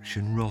Voluntary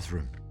Action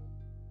Rotherham.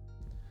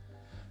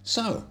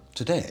 So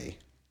today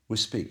we're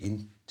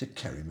speaking to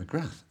Kerry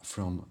McGrath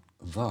from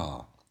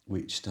VAR,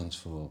 which stands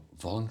for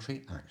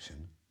Voluntary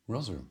Action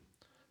Rotherham.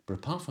 But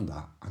apart from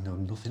that, I know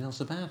nothing else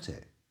about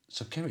it.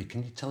 So Kerry,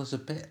 can you tell us a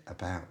bit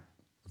about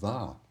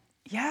VAR?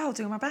 Yeah, I'll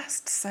do my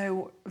best.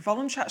 So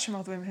Voluntary Action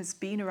Rotherham has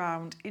been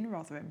around in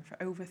Rotherham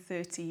for over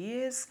 30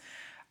 years.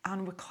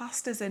 And we're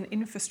classed as an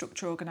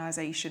infrastructure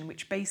organisation,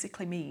 which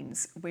basically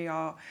means we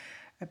are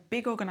a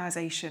big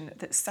organisation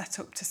that's set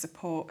up to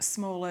support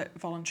smaller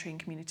voluntary and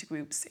community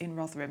groups in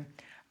Rotherham.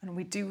 And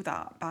we do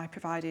that by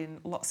providing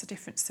lots of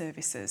different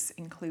services,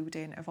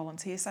 including a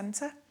volunteer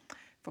centre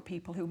for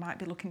people who might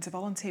be looking to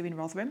volunteer in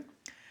Rotherham.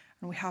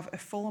 And we have a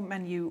full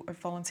menu of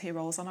volunteer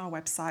roles on our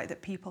website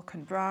that people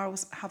can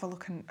browse, have a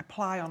look and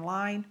apply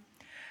online.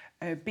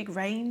 A big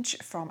range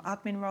from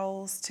admin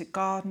roles to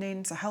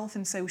gardening to health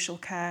and social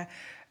care,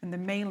 and they're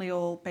mainly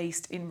all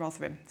based in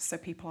Rotherham, so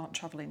people aren't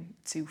travelling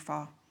too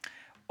far.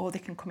 Or they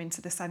can come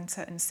into the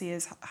centre and see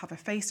us, have a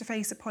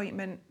face-to-face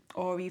appointment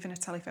or even a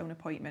telephone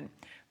appointment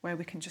where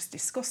we can just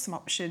discuss some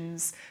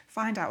options,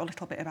 find out a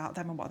little bit about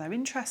them and what their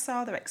interests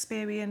are, their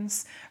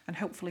experience, and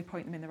hopefully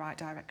point them in the right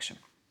direction.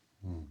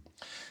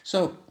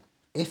 So,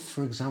 if,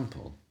 for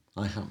example,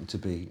 I happen to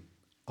be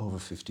over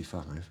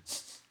 55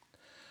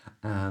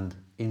 and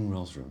in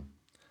Rotherham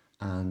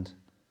and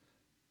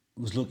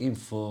was looking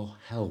for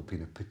help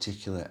in a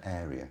particular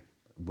area,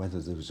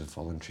 whether there was a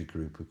voluntary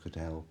group who could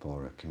help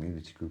or a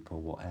community group or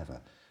whatever,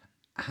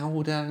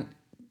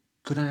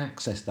 could I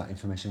access that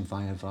information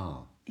via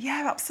VAR?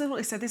 Yeah,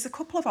 absolutely. So there's a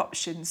couple of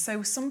options.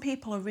 So some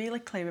people are really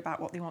clear about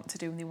what they want to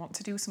do and they want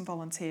to do some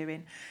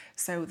volunteering.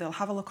 So they'll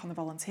have a look on the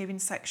volunteering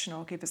section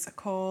or give us a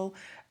call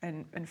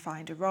and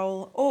find a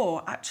role.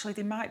 Or actually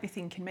they might be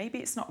thinking, maybe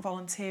it's not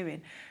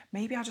volunteering.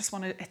 Maybe I just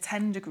want to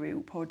attend a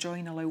group or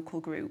join a local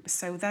group.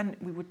 So then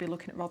we would be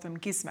looking at Rotherham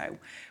Gizmo,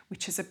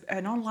 which is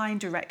an online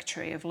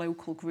directory of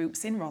local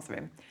groups in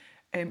Rotherham,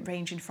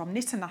 ranging from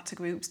knit and natter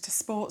groups to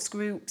sports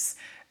groups,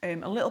 a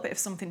little bit of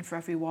something for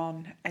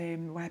everyone,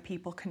 where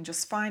people can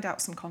just find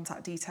out some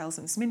contact details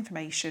and some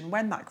information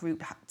when that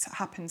group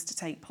happens to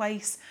take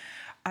place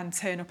and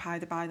turn up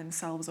either by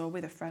themselves or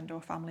with a friend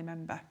or family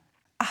member.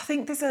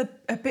 think there's a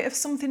bit of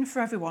something for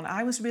everyone.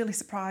 I was really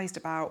surprised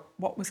about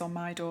what was on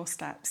my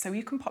doorstep. So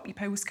you can pop your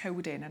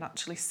postcode in and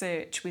actually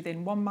search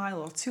within 1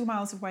 mile or 2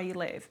 miles of where you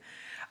live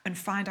and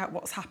find out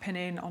what's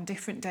happening on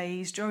different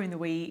days during the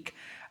week.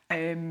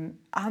 And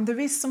there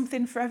is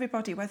something for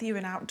everybody, whether you're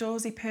an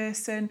outdoorsy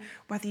person,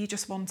 whether you're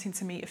just wanting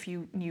to meet a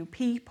few new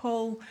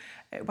people,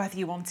 whether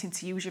you're wanting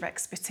to use your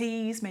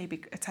expertise,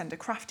 maybe attend a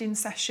crafting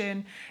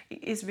session.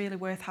 It is really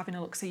worth having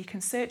a look. So you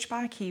can search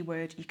by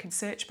keyword, you can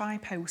search by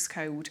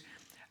postcode,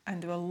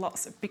 and there are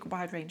lots of big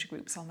wide range of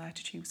groups on there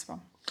to choose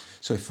from.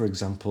 So, if, for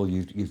example,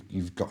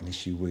 you've got an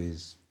issue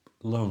with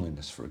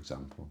loneliness, for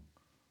example,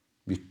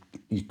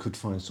 you could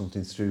find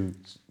something through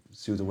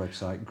the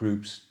website,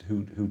 groups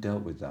who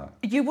dealt with that.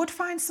 You would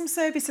find some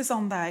services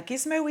on there.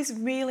 Gizmo is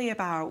really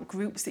about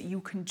groups that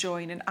you can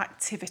join and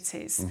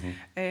activities.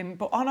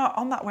 But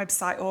on that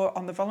website or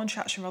on the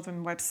Voluntary Action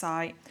Rotherham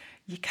website,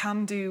 you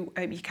can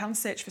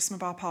search for some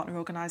of our partner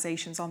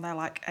organisations on there,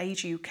 like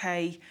Age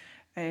UK,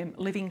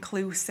 Live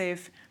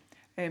Inclusive,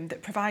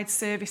 that provide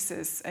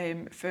services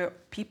for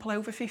people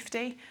over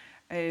 50.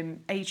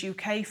 Age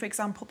UK, for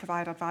example,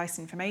 provide advice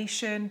and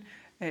information.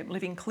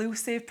 Live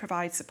Inclusive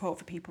provides support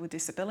for people with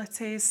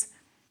disabilities.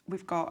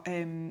 We've got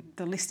the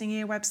Listening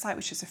Ear website,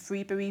 which is a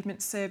free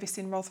bereavement service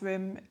in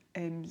Rotherham,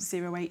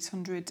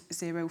 0800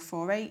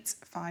 048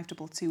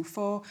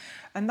 5224.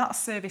 And that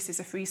service is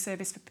a free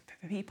service for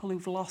people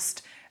who've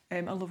lost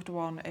a loved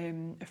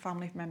one, a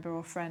family member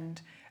or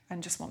friend,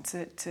 and just want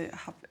to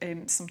have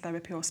some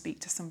therapy or speak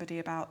to somebody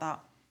about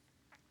that.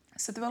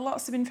 So there are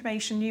lots of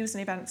information, news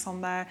and events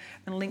on there,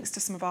 and links to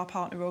some of our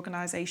partner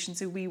organisations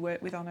who we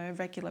work with on a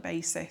regular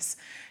basis.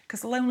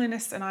 Because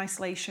loneliness and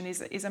isolation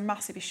is a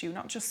massive issue,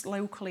 not just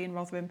locally in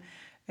Rotherham,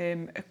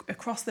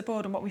 across the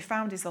board. And what we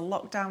found is the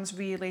lockdowns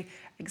really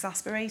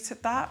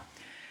exacerbated that.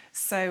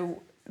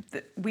 So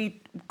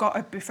we got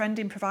a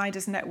befriending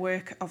providers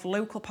network of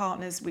local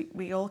partners.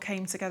 We all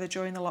came together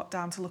during the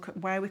lockdown to look at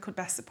where we could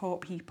best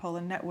support people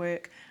and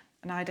network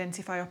and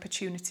identify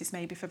opportunities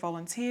maybe for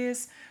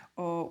volunteers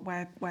or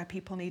where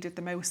people needed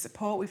the most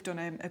support. We've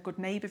done a good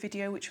neighbour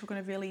video, which we're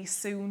going to release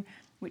soon,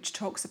 which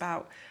talks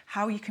about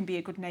how you can be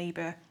a good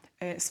neighbour,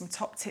 some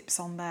top tips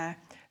on there,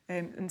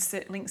 and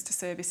links to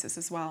services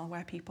as well,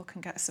 where people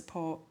can get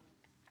support.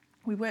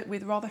 We work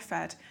with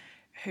Rotherfed,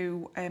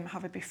 who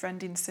have a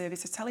befriending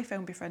service, a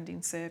telephone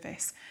befriending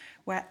service,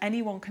 where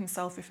anyone can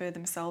self-refer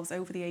themselves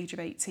over the age of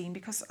 18,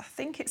 because I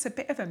think it's a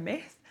bit of a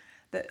myth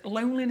that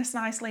loneliness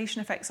and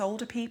isolation affects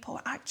older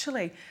people.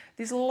 Actually,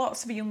 there's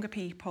lots of younger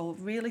people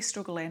really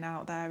struggling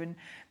out there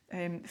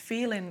and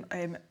feeling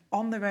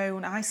on their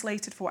own,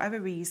 isolated for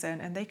whatever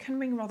reason, and they can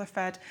ring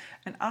Rotherfed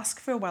and ask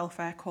for a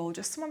welfare call,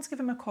 just someone to give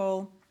them a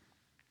call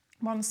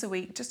once a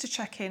week, just to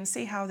check in,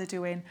 see how they're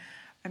doing,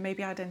 and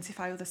maybe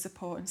identify other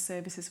support and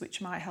services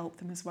which might help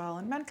them as well.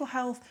 And mental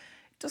health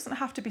doesn't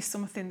have to be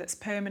something that's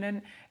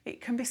permanent. It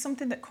can be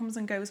something that comes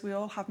and goes. We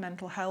all have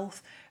mental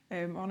health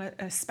on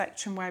a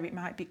spectrum where it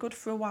might be good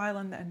for a while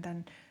and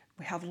then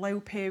we have low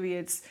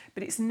periods,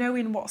 but it's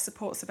knowing what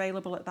support's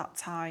available at that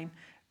time.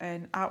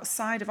 And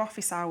outside of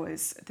office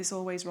hours, there's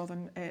always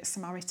Rotherham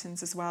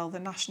Samaritans as well. The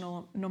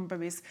national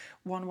number is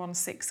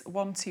 116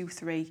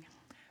 123,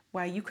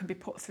 where you can be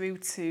put through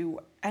to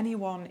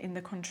anyone in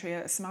the country,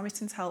 a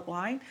Samaritans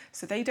helpline.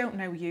 So they don't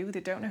know you, they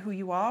don't know who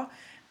you are,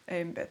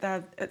 but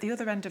they're at the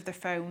other end of the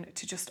phone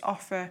to just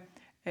offer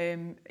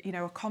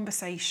a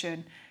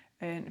conversation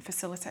and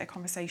facilitate a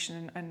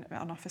conversation and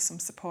offer some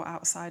support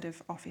outside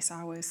of office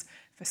hours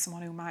for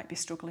someone who might be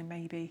struggling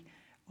maybe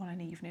on an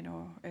evening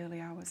or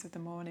early hours of the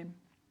morning.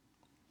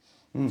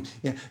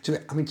 Yeah,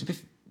 to be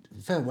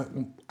fair,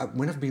 when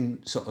I've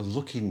been sort of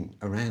looking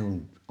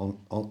around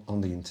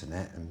on the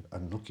internet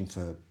and looking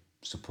for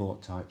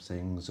support type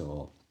things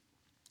or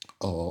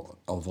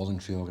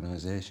voluntary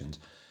organisations,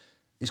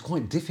 it's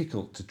quite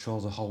difficult to troll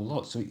the whole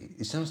lot. So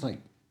it sounds like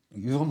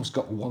you've almost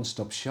got a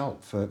one-stop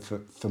shop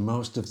for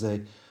most of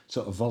the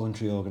sort of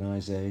voluntary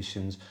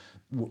organisations,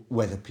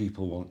 whether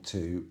people want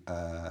to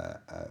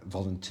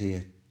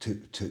volunteer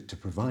to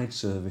provide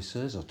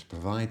services or to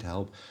provide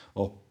help,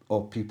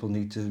 or people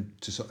need to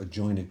sort of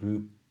join a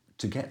group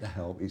to get the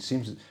help. It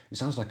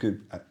sounds like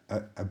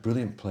a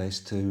brilliant place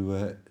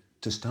to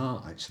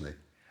start, actually.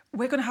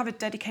 We're going to have a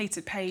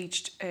dedicated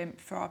page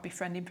for our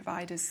befriending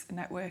providers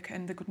network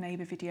and the Good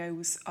Neighbour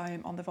videos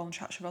on the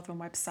Voluntary Action Rotherham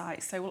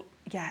website. So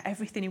yeah,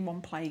 everything in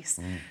one place.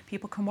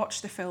 People can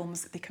watch the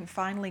films, they can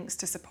find links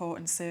to support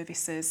and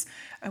services,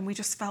 and we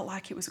just felt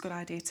like it was a good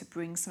idea to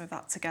bring some of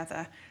that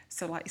together.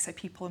 So like you say,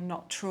 people are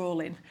not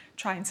trawling,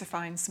 trying to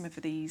find some of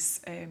these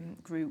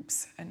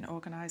groups and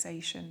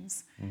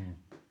organisations.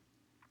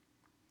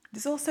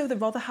 There's also the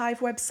Rotherhive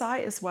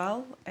website as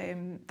well.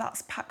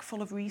 That's packed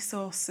full of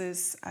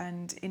resources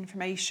and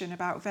information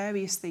about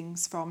various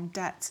things from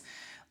debt,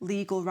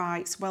 legal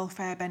rights,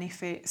 welfare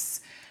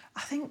benefits.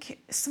 I think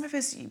some of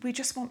us, we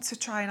just want to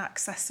try and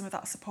access some of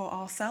that support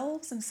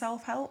ourselves and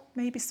self-help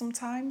maybe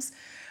sometimes.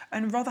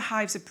 And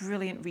Rotherhive's a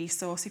brilliant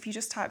resource. If you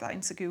just type that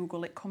into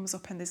Google, it comes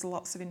up and there's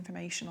lots of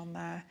information on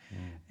there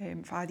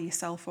for either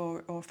yourself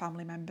or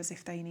family members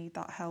if they need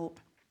that help.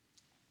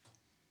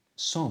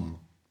 Some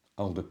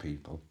older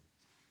people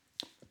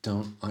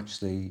don't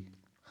actually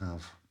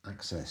have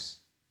access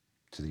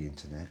to the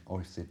internet,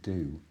 or if they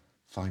do,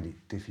 find it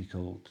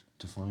difficult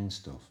to find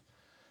stuff.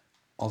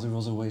 Are there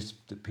other ways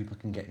that people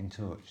can get in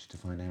touch to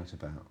find out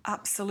about?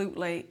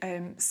 Absolutely.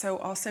 So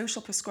our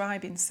social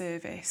prescribing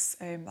service,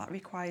 that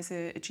requires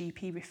a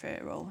GP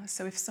referral.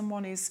 So if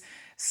someone is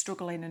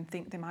struggling and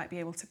think they might be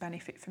able to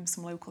benefit from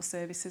some local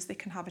services, they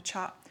can have a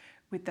chat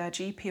with their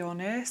GP or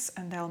nurse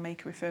and they'll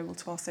make a referral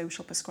to our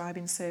social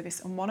prescribing service.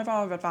 And one of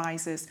our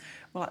advisors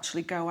will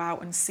actually go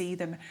out and see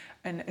them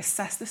and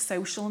assess the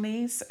social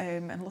needs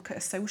and look at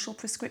a social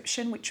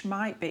prescription, which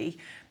might be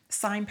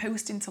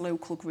signposting to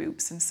local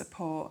groups and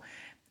support.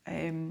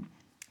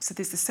 So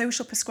there's the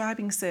social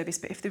prescribing service,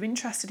 but if they're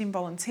interested in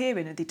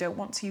volunteering and they don't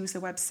want to use the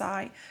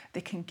website,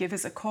 they can give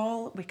us a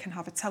call. We can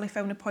have a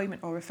telephone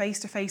appointment or a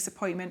face-to-face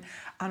appointment,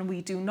 and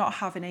we do not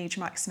have an age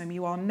maximum.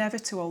 You are never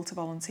too old to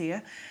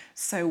volunteer.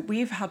 So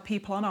we've had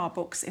people on our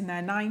books in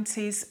their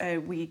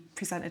 90s. We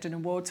presented an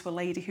award to a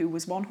lady who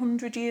was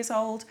 100 years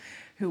old,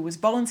 who was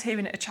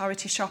volunteering at a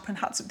charity shop and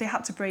they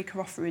had to break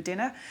her off for a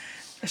dinner.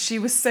 She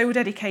was so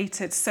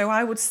dedicated. So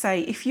I would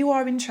say if you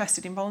are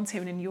interested in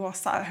volunteering and you are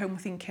sat at home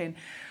thinking,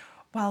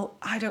 well,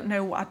 I don't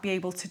know what I'd be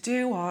able to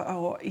do,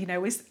 or you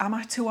know, am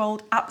I too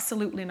old?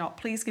 Absolutely not.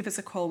 Please give us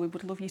a call. We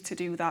would love you to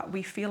do that.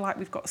 We feel like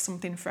we've got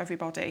something for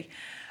everybody,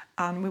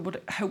 and we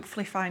would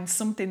hopefully find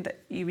something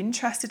that you're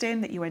interested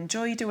in, that you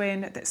enjoy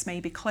doing, that's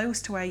maybe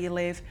close to where you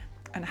live,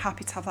 and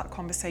happy to have that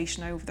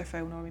conversation over the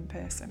phone or in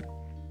person.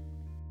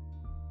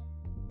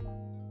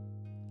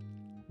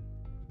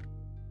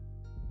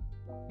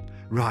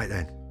 Right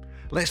then,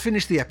 let's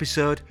finish the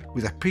episode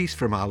with a piece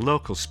from our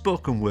local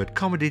spoken word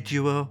comedy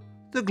duo,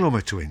 the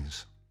Glummer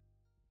Twins.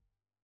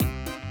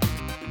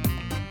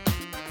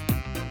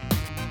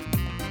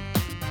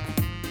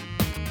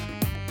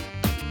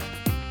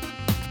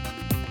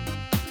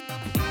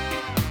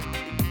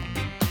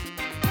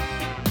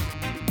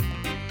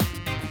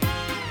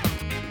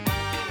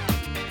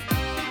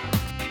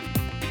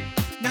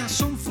 Now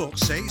some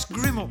folks say it's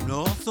grim up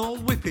north, all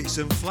whippets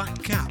and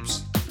flat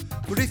caps.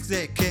 But if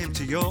they came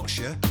to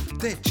Yorkshire,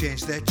 they'd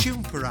change their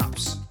tune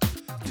perhaps.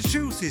 The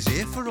truth is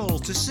here for all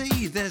to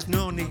see, there's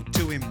no need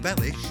to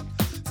embellish.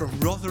 From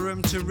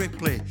Rotherham to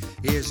Ripley,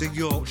 here's a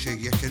Yorkshire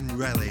you can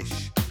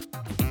relish.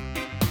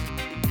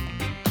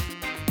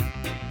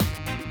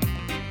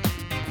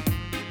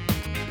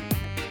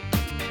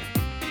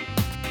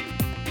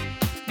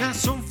 Now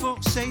some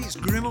folks say it's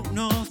grim up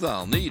north,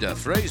 They'll need a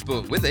phrase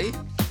book with it.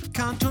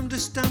 can't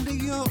understand a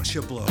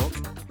Yorkshire bloke.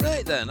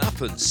 Right then,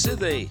 up and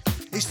sithy.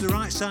 It's the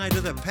right side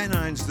of the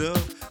Pennines though,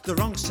 the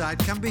wrong side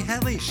can be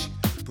hellish.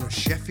 But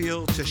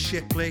Sheffield to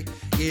Shipley,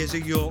 here's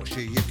a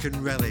Yorkshire you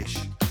can relish.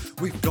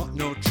 We've got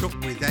no truck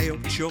with A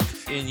up chuck.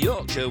 In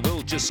Yorkshire,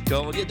 we'll just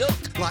call you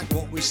duck. Like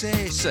what we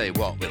say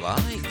what we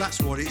like.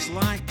 that's what it's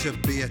like to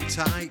be a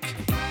tyke.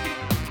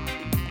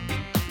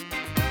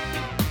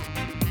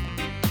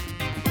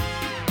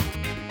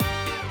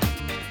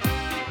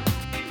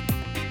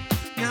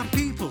 Now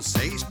people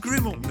say it's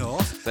grim up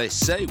north, They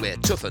say we're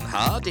tough and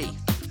hardy.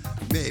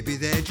 maybe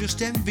they're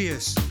just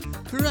envious.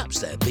 Perhaps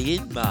they're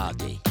being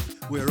mardy.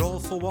 We're all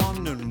for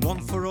one and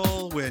one for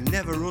all, we're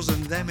never us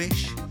and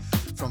themish.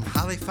 From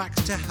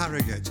Halifax to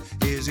Harrogate,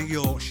 here's a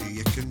Yorkshire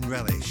you can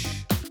relish.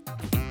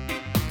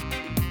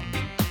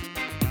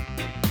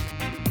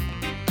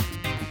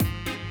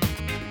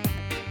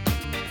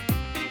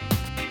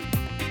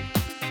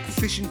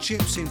 Fish and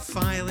chips in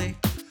Filey,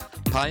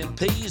 Pie and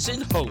peas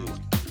in Hull.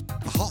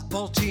 a hot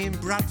balti in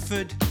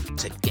Bradford,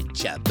 To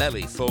get your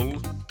belly full.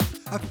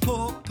 a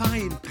pork pie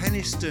in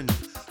Penistone,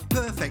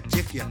 perfect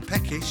if you're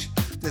peckish.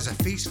 There's a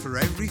feast for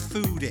every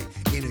foodie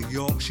in a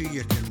Yorkshire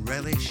you can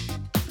relish.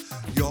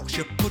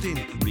 Yorkshire pudding,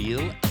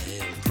 Real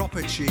ale.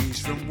 proper cheese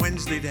from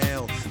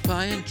Wensleydale.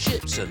 Pie and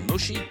chips and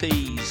mushy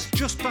peas.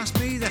 Just pass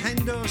me the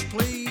hendos,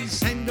 please.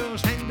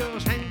 Hendos,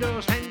 hendos,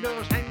 hendos,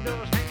 hendos,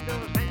 hendos,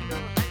 hendos,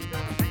 hendos,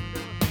 hendos.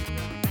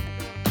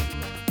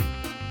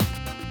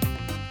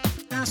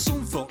 Now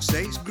some folks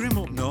say it's grim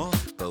up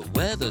north, But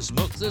where there's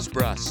muck, there's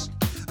brass.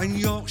 and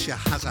Yorkshire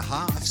has a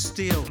heart of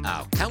steel.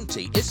 Our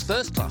county is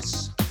first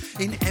class.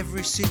 In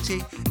every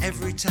city,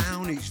 every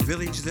town, each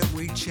village that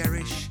we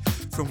cherish,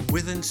 from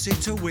Withensea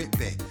to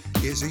Whitby,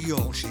 here's a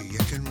Yorkshire you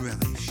can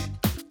relish.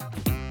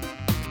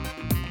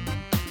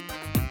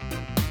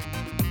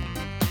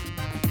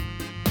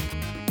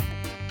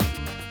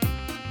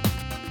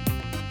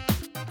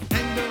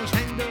 Hendos,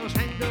 hendos,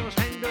 hendos,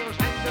 hendos,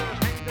 hendos,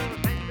 hendos,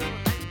 hendos,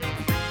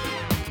 hendos.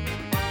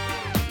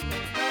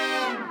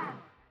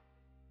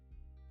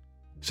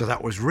 So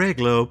that was Ray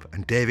Globe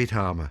and David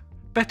Harmer,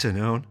 better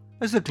known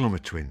as the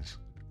Glummer Twins.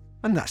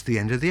 And that's the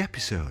end of the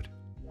episode.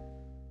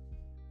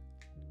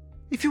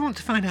 If you want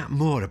to find out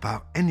more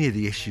about any of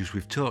the issues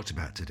we've talked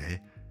about today,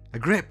 a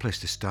great place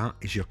to start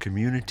is your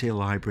community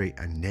library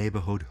and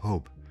neighbourhood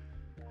hub.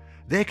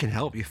 They can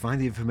help you find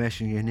the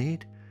information you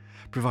need,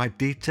 provide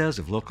details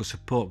of local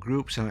support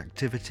groups and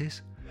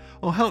activities,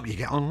 or help you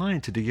get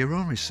online to do your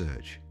own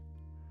research.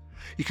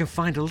 You can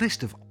find a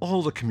list of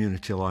all the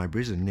community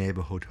libraries and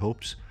neighbourhood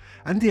hubs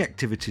and the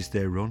activities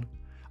they run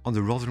on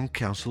the Rotherham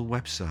Council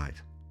website.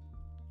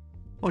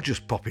 Or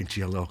just pop into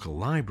your local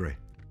library.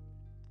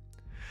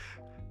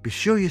 Be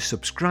sure you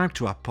subscribe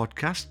to our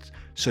podcasts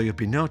so you'll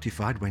be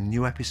notified when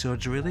new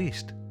episodes are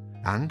released.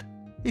 And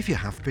if you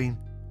have been,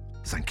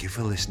 thank you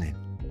for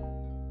listening.